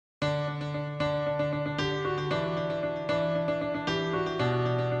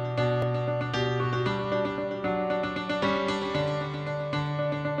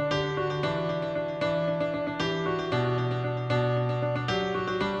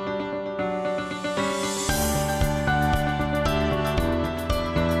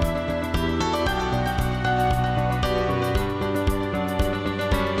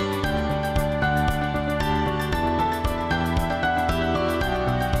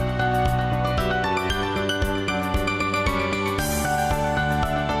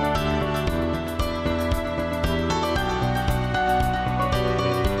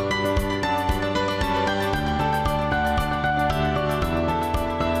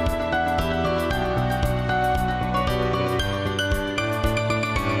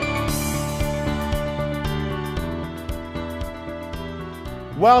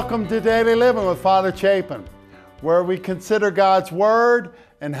Welcome to Daily Living with Father Chapin, where we consider God's Word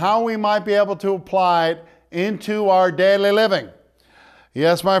and how we might be able to apply it into our daily living.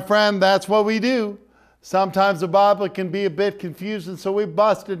 Yes, my friend, that's what we do. Sometimes the Bible can be a bit confusing, so we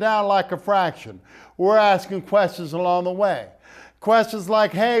bust it down like a fraction. We're asking questions along the way. Questions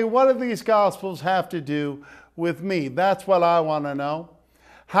like, hey, what do these Gospels have to do with me? That's what I want to know.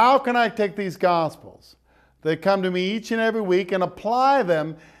 How can I take these Gospels that come to me each and every week and apply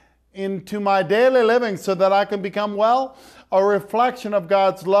them into my daily living so that I can become, well, a reflection of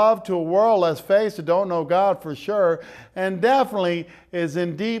God's love to a world, let's face it, don't know God for sure, and definitely is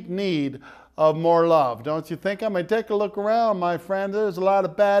in deep need of more love. Don't you think? I mean, take a look around, my friend. There's a lot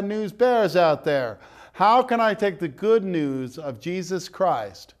of bad news bears out there. How can I take the good news of Jesus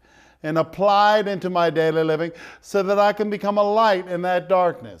Christ and apply it into my daily living so that I can become a light in that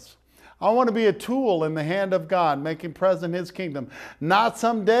darkness? I want to be a tool in the hand of God, making present His kingdom. Not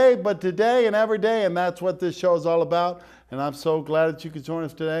someday, but today and every day. And that's what this show is all about. And I'm so glad that you could join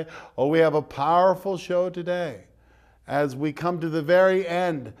us today. Oh, we have a powerful show today as we come to the very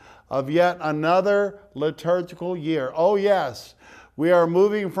end of yet another liturgical year. Oh, yes, we are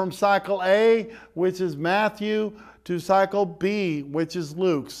moving from cycle A, which is Matthew, to cycle B, which is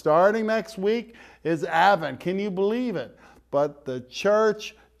Luke. Starting next week is Advent. Can you believe it? But the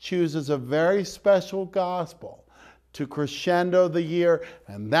church chooses a very special gospel to crescendo the year,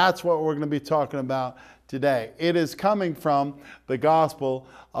 and that's what we're going to be talking about today. It is coming from the Gospel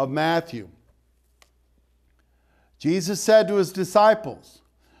of Matthew. Jesus said to His disciples,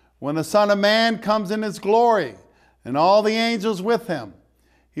 "When the Son of Man comes in His glory, and all the angels with Him,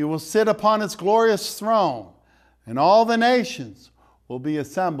 He will sit upon His glorious throne, and all the nations will be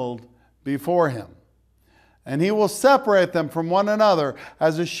assembled before Him. And He will separate them from one another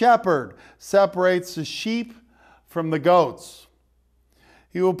as a shepherd separates the sheep from the goats.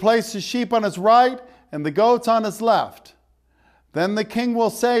 He will place the sheep on His right and the goats on His left. Then the King will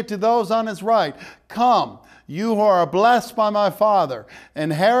say to those on His right, 'Come, you who are blessed by my Father,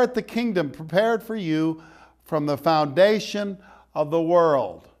 inherit the kingdom prepared for you from the foundation of the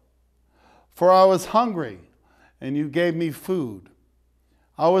world. For I was hungry, and you gave me food.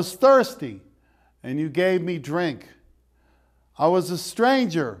 I was thirsty, and you gave me drink. I was a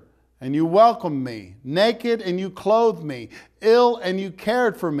stranger, and you welcomed me. Naked, and you clothed me. Ill, and you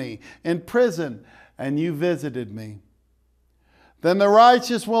cared for me. In prison, and you visited me.' Then the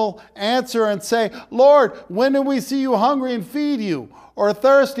righteous will answer and say, 'Lord, when did we see you hungry and feed you, or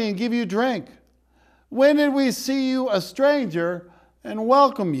thirsty and give you drink? When did we see you a stranger and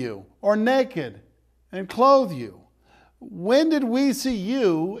welcome you, or naked and clothe you? When did we see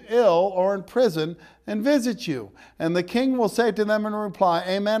you ill or in prison and visit you?' And the King will say to them in reply,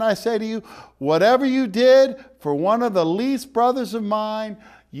 'Amen, I say to you, whatever you did for one of the least brothers of mine,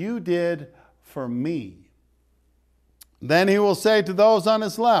 you did for me.' Then He will say to those on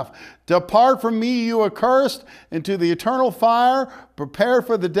His left, 'Depart from me, you accursed, into the eternal fire prepared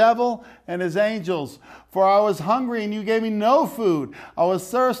for the devil and his angels. For I was hungry, and you gave me no food. I was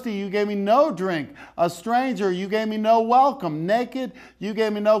thirsty, you gave me no drink. A stranger, you gave me no welcome. Naked, you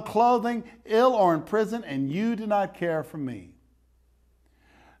gave me no clothing. Ill or in prison, and you did not care for me.'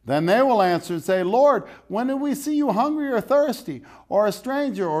 Then they will answer and say, 'Lord, when did we see you hungry or thirsty, or a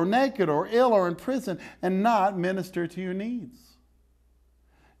stranger, or naked, or ill, or in prison, and not minister to your needs?'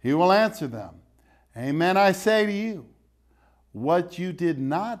 He will answer them, 'Amen, I say to you, what you did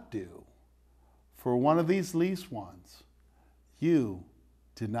not do for one of these least ones, you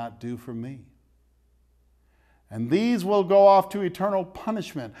did not do for me.' And these will go off to eternal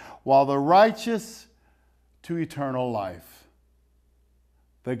punishment, while the righteous to eternal life."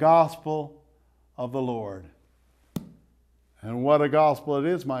 The gospel of the Lord. And what a gospel it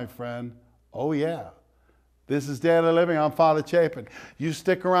is, my friend. Oh yeah. This is Daily Living. I'm Father Chapin. You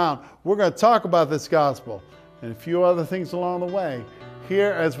stick around. We're going to talk about this gospel and a few other things along the way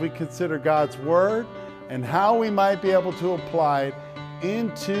here as we consider God's Word and how we might be able to apply it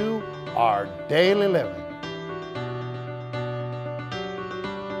into our daily living.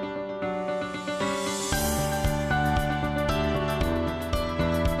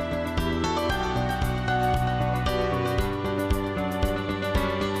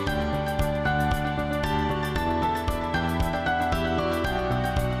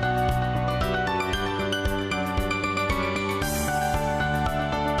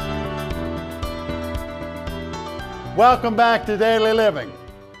 Welcome back to Daily Living.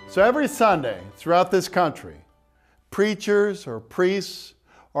 So every Sunday throughout this country, preachers or priests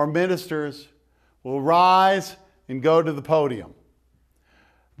or ministers will rise and go to the podium.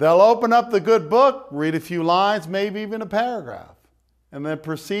 They'll open up the good book, read a few lines, maybe even a paragraph. and then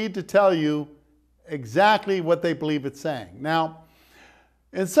proceed to tell you exactly what they believe it's saying. Now,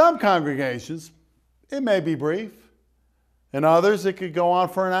 in some congregations, it may be brief. In others, it could go on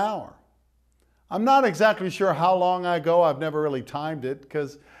for an hour. I'm not exactly sure how long I go. I've never really timed it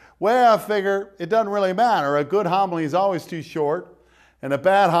because way I figure it doesn't really matter. A good homily is always too short and a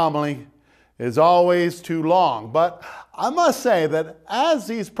bad homily is always too long. But I must say that as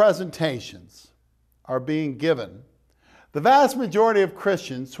these presentations are being given, the vast majority of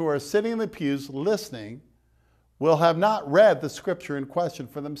Christians who are sitting in the pews listening will have not read the scripture in question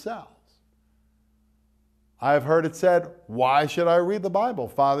for themselves. I've heard it said, why should I read the Bible?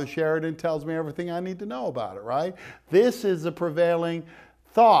 Father Sheridan tells me everything I need to know about it, right? This is a prevailing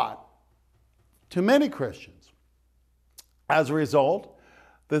thought to many Christians. As a result,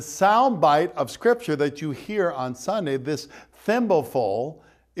 the soundbite of scripture that you hear on Sunday, this thimbleful,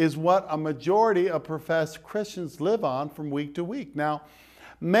 is what a majority of professed Christians live on from week to week. Now,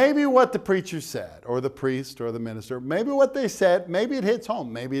 maybe what the preacher said, or the priest, or the minister, maybe what they said, maybe it hits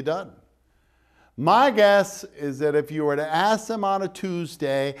home, maybe it doesn't. My guess is that if you were to ask them on a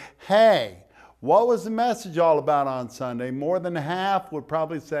Tuesday, hey, what was the message all about on Sunday? More than half would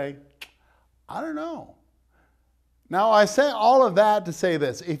probably say, I don't know. Now, I say all of that to say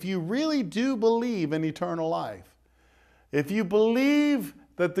this. If you really do believe in eternal life, if you believe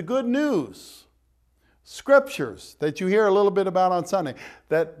that the good news, scriptures that you hear a little bit about on Sunday,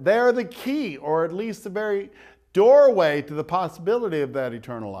 that they're the key, or at least the very doorway to the possibility of that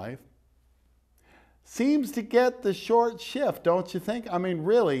eternal life, seems to get the short shift, don't you think? I mean,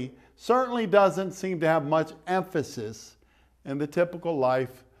 really, certainly doesn't seem to have much emphasis in the typical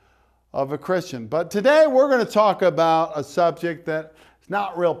life of a Christian. But today we're going to talk about a subject that is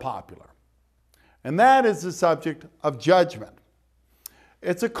not real popular, and that is the subject of judgment.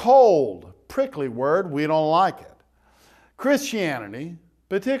 It's a cold, prickly word. We don't like it. Christianity,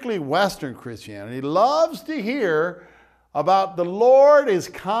 particularly Western Christianity, loves to hear about the Lord is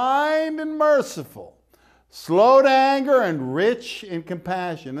kind and merciful, slow to anger and rich in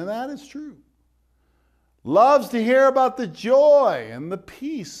compassion. And that is true. Loves to hear about the joy and the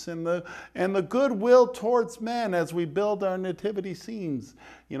peace and the goodwill towards men as we build our nativity scenes,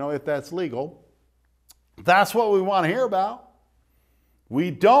 you know, if that's legal. That's what we want to hear about. We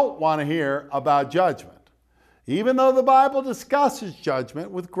don't want to hear about judgment, even though the Bible discusses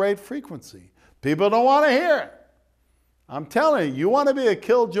judgment with great frequency. People don't want to hear it. I'm telling you, you want to be a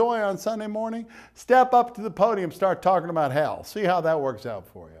killjoy on Sunday morning? Step up to the podium, start talking about hell. See how that works out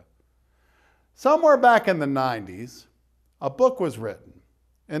for you. Somewhere back in the 90s, a book was written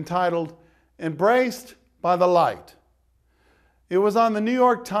entitled Embraced by the Light. It was on the New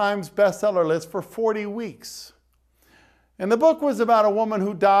York Times bestseller list for 40 weeks. And the book was about a woman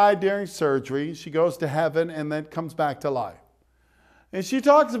who died during surgery. She goes to heaven and then comes back to life. And she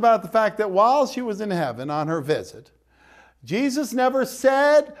talks about the fact that while she was in heaven on her visit, Jesus never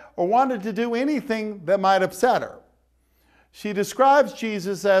said or wanted to do anything that might upset her. She describes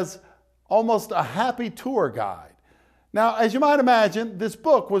Jesus as almost a happy tour guide. Now, as you might imagine, this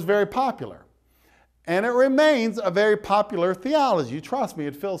book was very popular. And it remains a very popular theology. Trust me,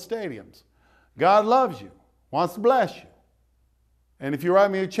 it fills stadiums. God loves you, wants to bless you. And if you write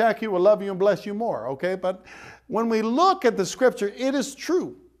me a check, he will love you and bless you more, okay? But when we look at the scripture, it is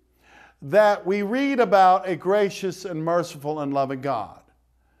true that we read about a gracious and merciful and loving God.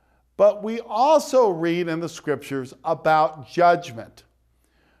 But we also read in the scriptures about judgment.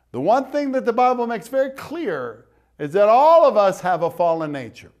 The one thing that the Bible makes very clear is that all of us have a fallen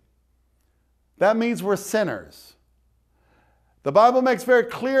nature. That means we're sinners. The Bible makes very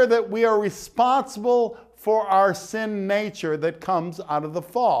clear that we are responsible for our sin nature that comes out of the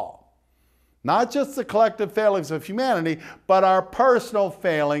fall. Not just the collective failings of humanity, but our personal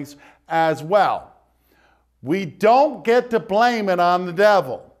failings as well. We don't get to blame it on the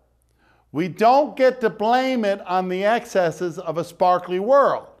devil. We don't get to blame it on the excesses of a sparkly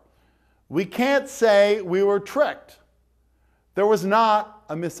world. We can't say we were tricked. There was not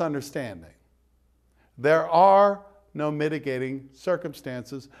a misunderstanding. There are no mitigating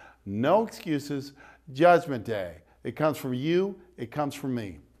circumstances, no excuses. Judgment Day. It comes from you, it comes from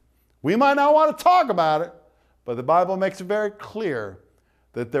me. We might not want to talk about it, but the Bible makes it very clear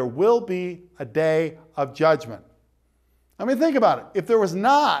that there will be a day of judgment. I mean, think about it. If there was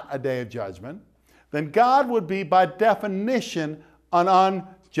not a day of judgment, then God would be, by definition, an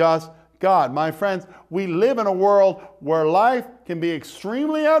unjust God. My friends, we live in a world where life can be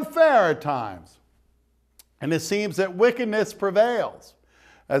extremely unfair at times. And it seems that wickedness prevails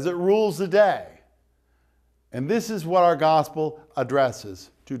as it rules the day. And this is what our gospel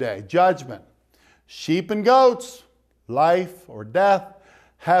addresses today. Judgment. Sheep and goats, life or death,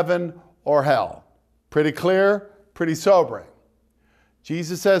 heaven or hell. Pretty clear, pretty sobering.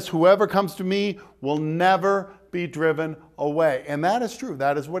 Jesus says, whoever comes to me will never be driven away. And that is true.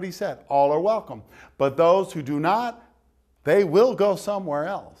 That is what he said. All are welcome. But those who do not, they will go somewhere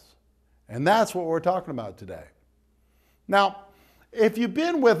else. And that's what we're talking about today. Now, if you've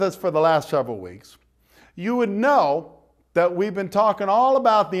been with us for the last several weeks, you would know that we've been talking all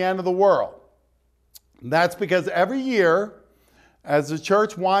about the end of the world. That's because every year, as the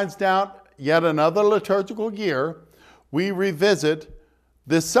church winds down yet another liturgical year, we revisit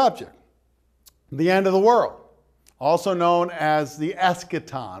this subject, the end of the world, also known as the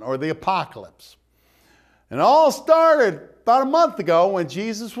eschaton or the apocalypse. And it all started about a month ago when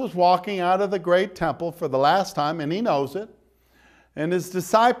Jesus was walking out of the great temple for the last time, and he knows it. And his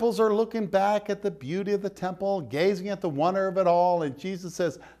disciples are looking back at the beauty of the temple, gazing at the wonder of it all. And Jesus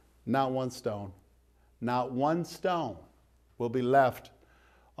says, not one stone will be left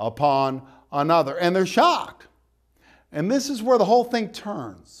upon another. And they're shocked. And this is where the whole thing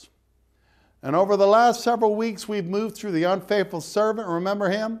turns. And over the last several weeks, we've moved through the unfaithful servant. Remember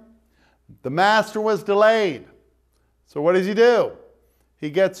him? The master was delayed. So what does he do? He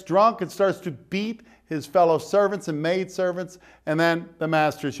gets drunk and starts to beat his fellow servants and maidservants, and then the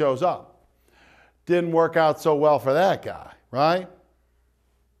master shows up. Didn't work out so well for that guy, right?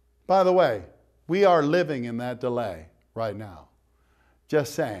 By the way, we are living in that delay right now.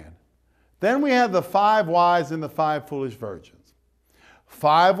 Just saying. Then we have the 5 wise and the 5 foolish virgins.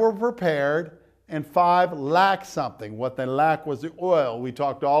 5 were prepared and 5 lacked something. What they lacked was the oil. We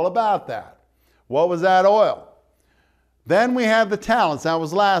talked all about that. What was that oil? Then we had the talents. That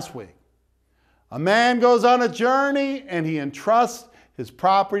was last week. A man goes on a journey and he entrusts his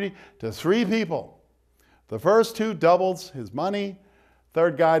property to 3 people. The first 2 doubles his money.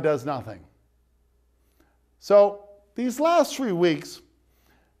 Third guy does nothing. So these last 3 weeks,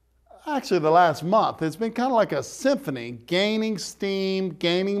 actually the last month, it's been kind of like a symphony, gaining steam,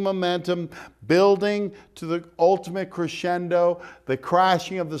 gaining momentum, building to the ultimate crescendo, the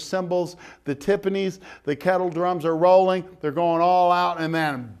crashing of the cymbals, the timpanis, the kettle drums are rolling, they're going all out, and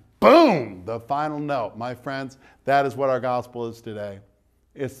then boom, the final note. My friends, that is what our gospel is today.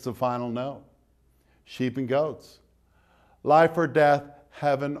 It's the final note. Sheep and goats. Life or death,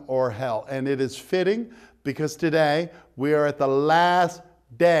 heaven or hell. And it is fitting because today we are at the last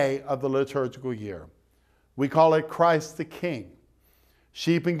day of the liturgical year. We call it Christ the King.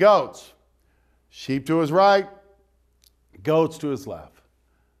 Sheep and goats. Sheep to his right, goats to his left.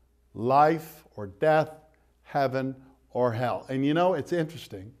 Life or death, heaven or hell. And you know, it's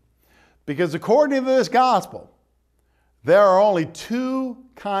interesting because according to this gospel, there are only 2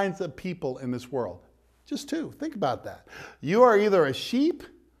 kinds of people in this world. Just 2. Think about that. You are either a sheep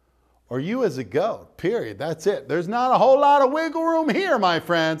or you as a goat, period. That's it. There's not a whole lot of wiggle room here, my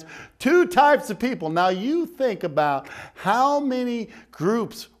friends. 2 types of people. Now you think about how many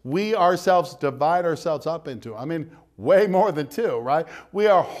groups we ourselves divide ourselves up into. I mean, way more than 2, right? We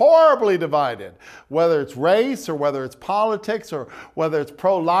are horribly divided, whether it's race or whether it's politics or whether it's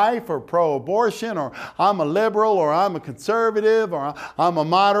pro-life or pro-abortion or I'm a liberal or I'm a conservative or I'm a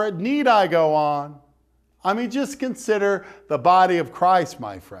moderate. Need I go on? I mean, just consider the body of Christ,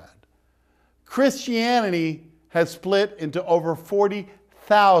 my friend. Christianity has split into over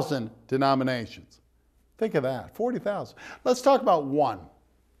 40,000 denominations. Think of that, 40,000. Let's talk about one.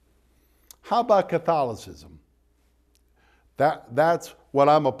 How about Catholicism? That's what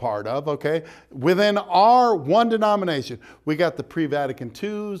I'm a part of, okay? Within our one denomination, we got the pre-Vatican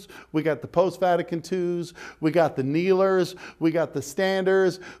IIs, we got the post-Vatican IIs, we got the kneelers, we got the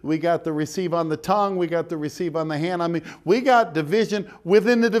standers, we got the receive on the tongue, we got the receive on the hand. I mean, we got division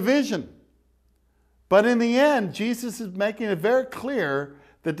within the division. But in the end, Jesus is making it very clear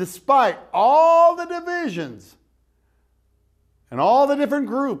that despite all the divisions and all the different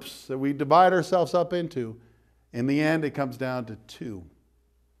groups that we divide ourselves up into, in the end, it comes down to 2.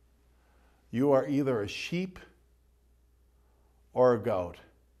 You are either a sheep or a goat.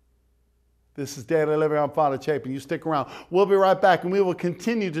 This is Daily Living. I'm Father Chapin. You stick around. We'll be right back, and we will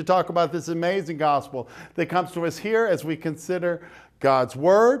continue to talk about this amazing gospel that comes to us here as we consider God's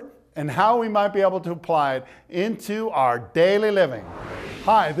Word and how we might be able to apply it into our daily living.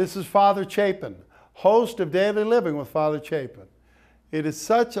 Hi, this is Father Chapin, host of Daily Living with Father Chapin. It is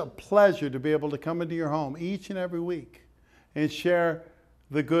such a pleasure to be able to come into your home each and every week and share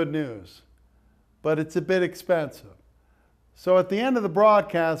the good news. But it's a bit expensive. So at the end of the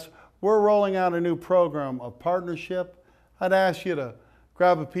broadcast, we're rolling out a new program of partnership. I'd ask you to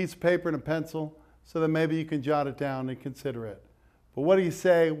grab a piece of paper and a pencil so that maybe you can jot it down and consider it. But what do you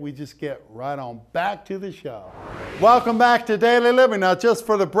say we just get right on back to the show? Welcome back to Daily Living. Now, just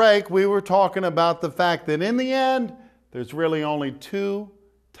for the break, we were talking about the fact that in the end, there's really only two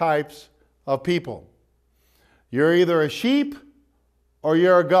types of people. You're either a sheep or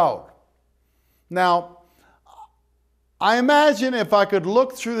you're a goat. Now, I imagine if I could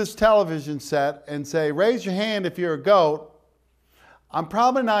look through this television set and say, raise your hand if you're a goat, I'm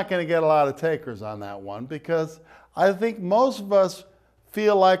probably not going to get a lot of takers on that one, because I think most of us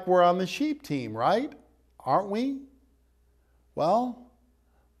feel like we're on the sheep team, right? Aren't we? Well,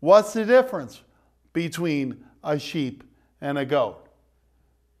 what's the difference between a sheep and a goat?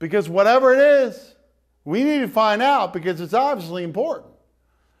 Because whatever it is, we need to find out, because it's obviously important.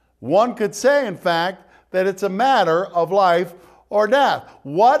 One could say, in fact, that it's a matter of life or death.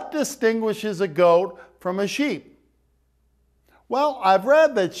 What distinguishes a goat from a sheep? Well, I've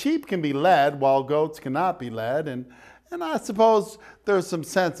read that sheep can be led while goats cannot be led, and I suppose there's some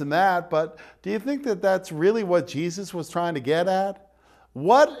sense in that, but do you think that that's really what Jesus was trying to get at?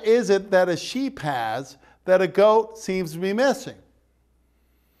 What is it that a sheep has that a goat seems to be missing?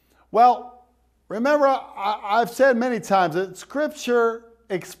 Well, remember, I've said many times that Scripture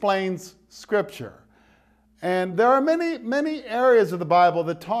explains Scripture. And there are many areas of the Bible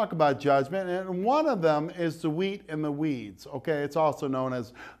that talk about judgment, and one of them is the wheat and the weeds. Okay, it's also known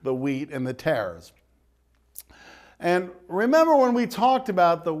as the wheat and the tares. And remember, when we talked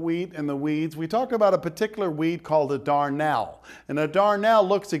about the wheat and the weeds, we talked about a particular weed called a darnel. And a darnel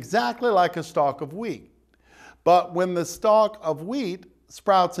looks exactly like a stalk of wheat. But when the stalk of wheat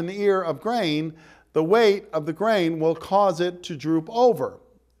sprouts an ear of grain, the weight of the grain will cause it to droop over.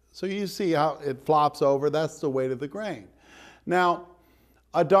 So you see how it flops over. That's the weight of the grain. Now,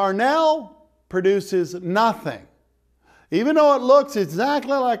 a darnel produces nothing. Even though it looks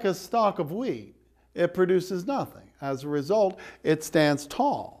exactly like a stalk of wheat, it produces nothing. As a result, it stands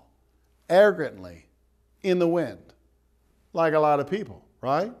tall, arrogantly, in the wind, like a lot of people,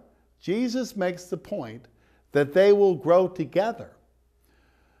 right? Jesus makes the point that they will grow together.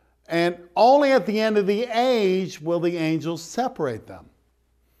 And only at the end of the age will the angels separate them.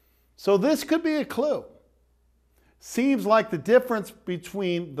 So this could be a clue. Seems like the difference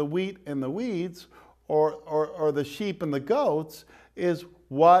between the wheat and the weeds, or the sheep and the goats, is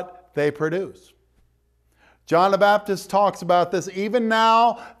what they produce. John the Baptist talks about this. Even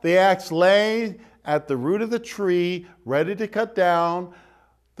now, the axe lay at the root of the tree, ready to cut down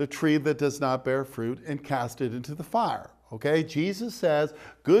the tree that does not bear fruit and cast it into the fire. Okay, Jesus says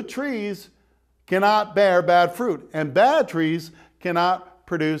good trees cannot bear bad fruit, and bad trees cannot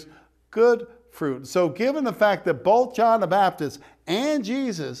produce good fruit. So given the fact that both John the Baptist and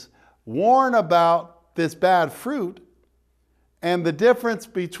Jesus warn about this bad fruit, and the difference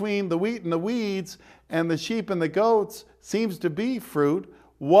between the wheat and the weeds and the sheep and the goats seems to be fruit,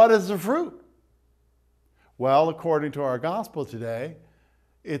 what is the fruit? Well, according to our gospel today,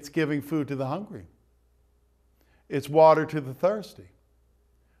 it's giving food to the hungry. It's water to the thirsty.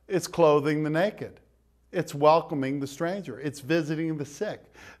 It's clothing the naked. It's welcoming the stranger. It's visiting the sick,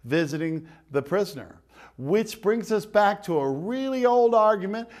 visiting the prisoner. Which brings us back to a really old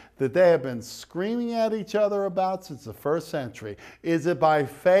argument that they have been screaming at each other about since the first century. Is it by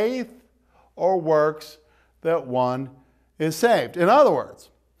faith or works that one is saved? In other words,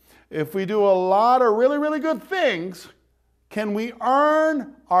 if we do a lot of really, really good things, can we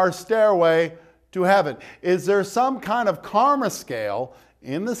earn our stairway to heaven? Is there some kind of karma scale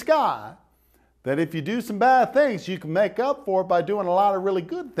in the sky that if you do some bad things, you can make up for it by doing a lot of really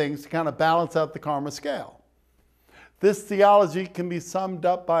good things to kind of balance out the karma scale? This theology can be summed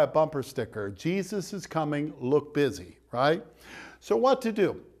up by a bumper sticker. Jesus is coming, look busy, right? So what to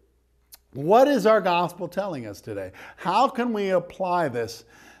do? What is our gospel telling us today? How can we apply this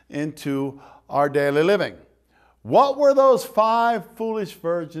into our daily living? What were those 5 foolish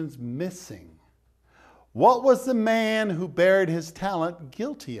virgins missing? What was the man who buried his talent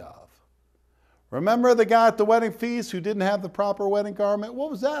guilty of? Remember the guy at the wedding feast who didn't have the proper wedding garment? What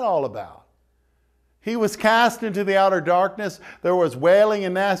was that all about? He was cast into the outer darkness. There was wailing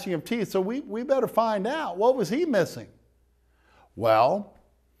and gnashing of teeth. So we better find out. What was he missing? Well,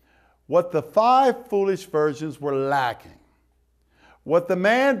 what the 5 foolish virgins were lacking, what the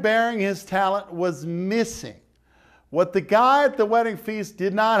man bearing his talent was missing, what the guy at the wedding feast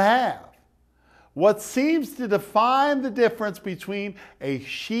did not have, what seems to define the difference between a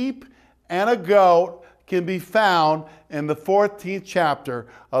sheep and a goat can be found in the 14th chapter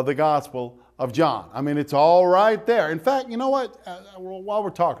of the Gospel of John. I mean, it's all right there. In fact, you know what? While we're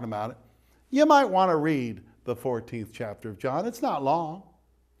talking about it, you might want to read the 14th chapter of John. It's not long.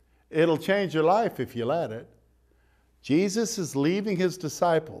 It'll change your life if you let it. Jesus is leaving his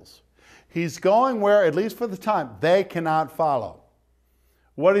disciples. He's going where, at least for the time, they cannot follow.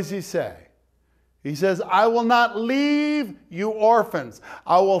 What does he say? He says, I will not leave you orphans.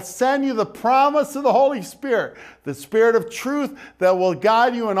 I will send you the promise of the Holy Spirit, the Spirit of truth that will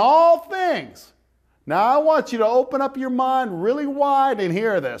guide you in all things. Now, I want you to open up your mind really wide and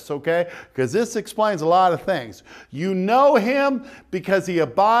hear this, okay? Because this explains a lot of things. You know him because he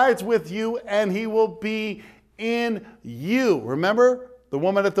abides with you and he will be in you. Remember the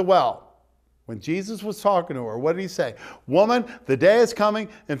woman at the well? When Jesus was talking to her, what did he say? Woman, the day is coming.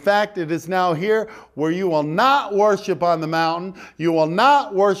 In fact, it is now here where you will not worship on the mountain. You will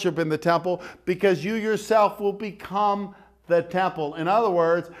not worship in the temple because you yourself will become the temple. In other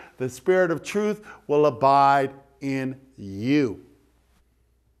words, the Spirit of truth will abide in you.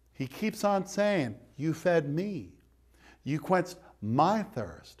 He keeps on saying, you fed me. You quenched my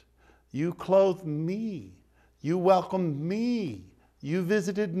thirst. You clothed me. You welcomed me. You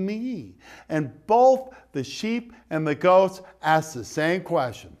visited me. And both the sheep and the goats asked the same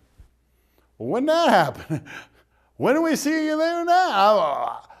question. Well, when did that happen? When do we see you there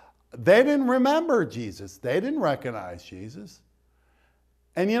now? They didn't remember Jesus. They didn't recognize Jesus.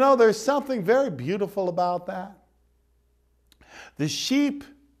 And you know, there's something very beautiful about that. The sheep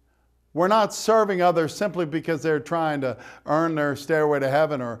were not serving others simply because they're trying to earn their stairway to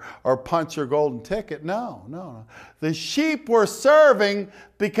heaven or punch their golden ticket. No, no, no. The sheep were serving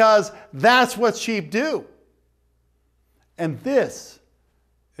because that's what sheep do. And this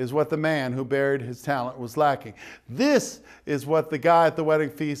is what the man who buried his talent was lacking. This is what the guy at the wedding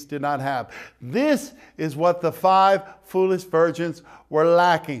feast did not have. This is what the 5 foolish virgins were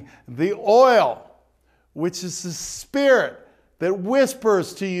lacking. The oil, which is the Spirit that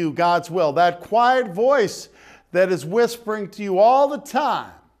whispers to you God's will, that quiet voice that is whispering to you all the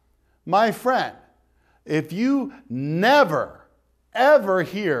time. My friend, if you never, ever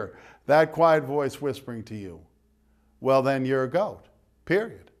hear that quiet voice whispering to you, well, then you're a goat,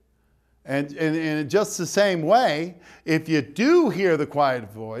 period. And in just the same way, if you do hear the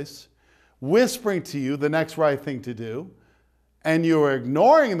quiet voice whispering to you the next right thing to do, and you're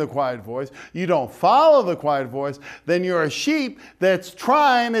ignoring the quiet voice, you don't follow the quiet voice, then you're a sheep that's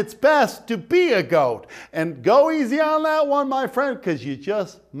trying its best to be a goat. And go easy on that one, my friend, because you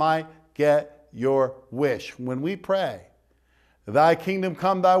just might get your wish. When we pray, thy kingdom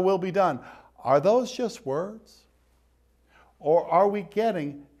come, thy will be done, are those just words? Or are we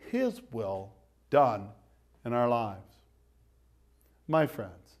getting his will done in our lives? My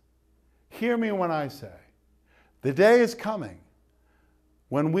friends, hear me when I say, the day is coming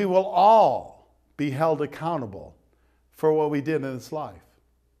when we will all be held accountable for what we did in this life.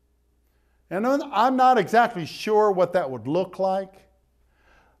 And I'm not exactly sure what that would look like.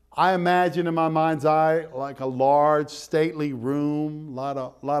 I imagine in my mind's eye like a large, stately room, lot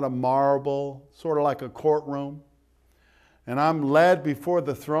of marble, sort of like a courtroom. And I'm led before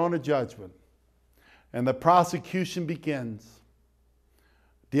the throne of judgment. And the prosecution begins.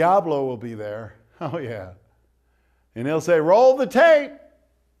 Diablo will be there. Oh, yeah. And he'll say, roll the tape.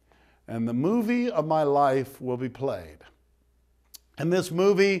 And the movie of my life will be played. And this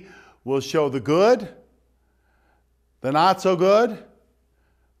movie will show the good, the not so good,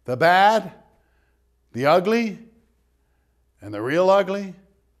 the bad, the ugly, and the real ugly.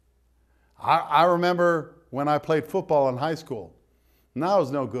 I remember when I played football in high school. And I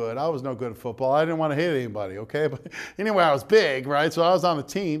was no good. I was no good at football. I didn't want to hit anybody, okay? But anyway, I was big, right? So I was on the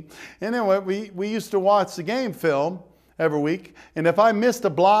team. And anyway, we used to watch the game film every week. And if I missed a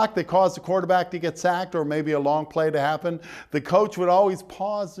block that caused the quarterback to get sacked or maybe a long play to happen, the coach would always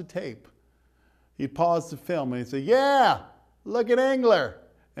pause the tape. He'd pause the film and he'd say, yeah, look at Engler.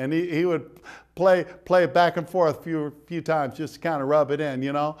 And he would play it back and forth a few times just to kind of rub it in,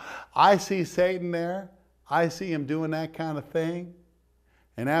 you know. I see Satan there. I see him doing that kind of thing.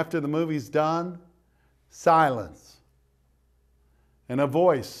 And after the movie's done, silence. And a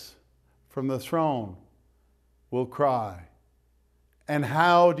voice from the throne will cry, and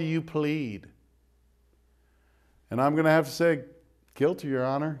how do you plead? And I'm going to have to say, guilty, Your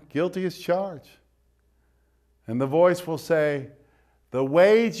Honor. Guilty as charged. And the voice will say, the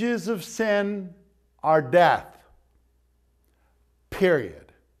wages of sin are death.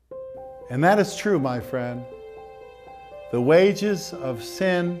 Period. And that is true, my friend. The wages of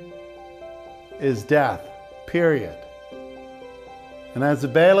sin is death. Period. And as the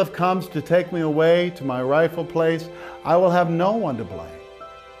bailiff comes to take me away to my rightful place, I will have no one to blame.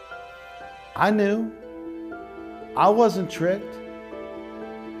 I knew. I wasn't tricked.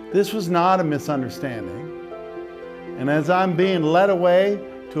 This was not a misunderstanding. And as I'm being led away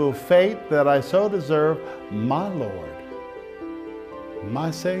to a fate that I so deserve, my Lord,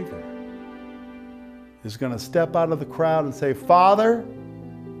 my Savior, is going to step out of the crowd and say, Father,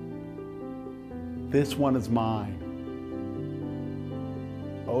 this one is mine.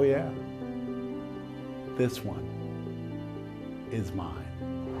 Oh yeah, this one is mine.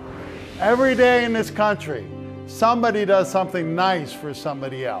 Every day in this country, somebody does something nice for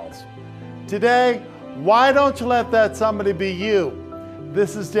somebody else. Today, why don't you let that somebody be you?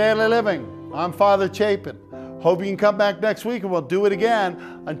 This is Daily Living. I'm Father Chapin. Hope you can come back next week and we'll do it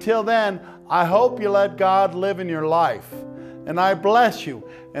again. Until then, I hope you let God live in your life. And I bless you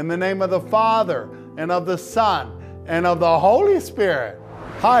in the name of the Father and of the Son and of the Holy Spirit.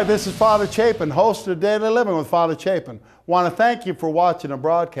 Hi, this is Father Chapin, host of Daily Living with Father Chapin. Want to thank you for watching a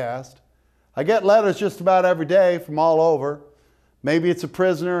broadcast. I get letters just about every day from all over. Maybe it's a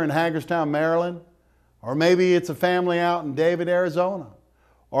prisoner in Hagerstown, Maryland, or maybe it's a family out in David, Arizona,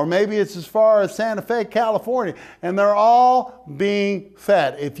 or maybe it's as far as Santa Fe, California, and they're all being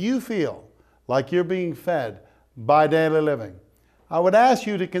fed. If you feel like you're being fed by Daily Living, I would ask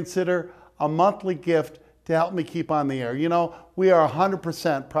you to consider a monthly gift to help me keep on the air. You know, we are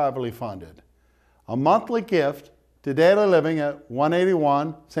 100% privately funded. A monthly gift to Daily Living at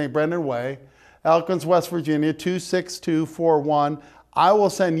 181 St. Brendan Way, Elkins, West Virginia, 26241. I will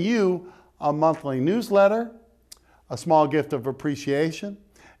send you a monthly newsletter, a small gift of appreciation,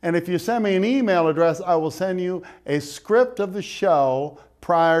 and if you send me an email address, I will send you a script of the show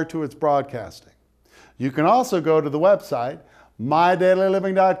prior to its broadcasting. You can also go to the website,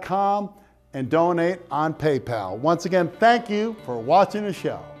 mydailyliving.com, and donate on PayPal. Once again, thank you for watching the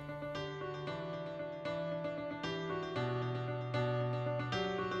show.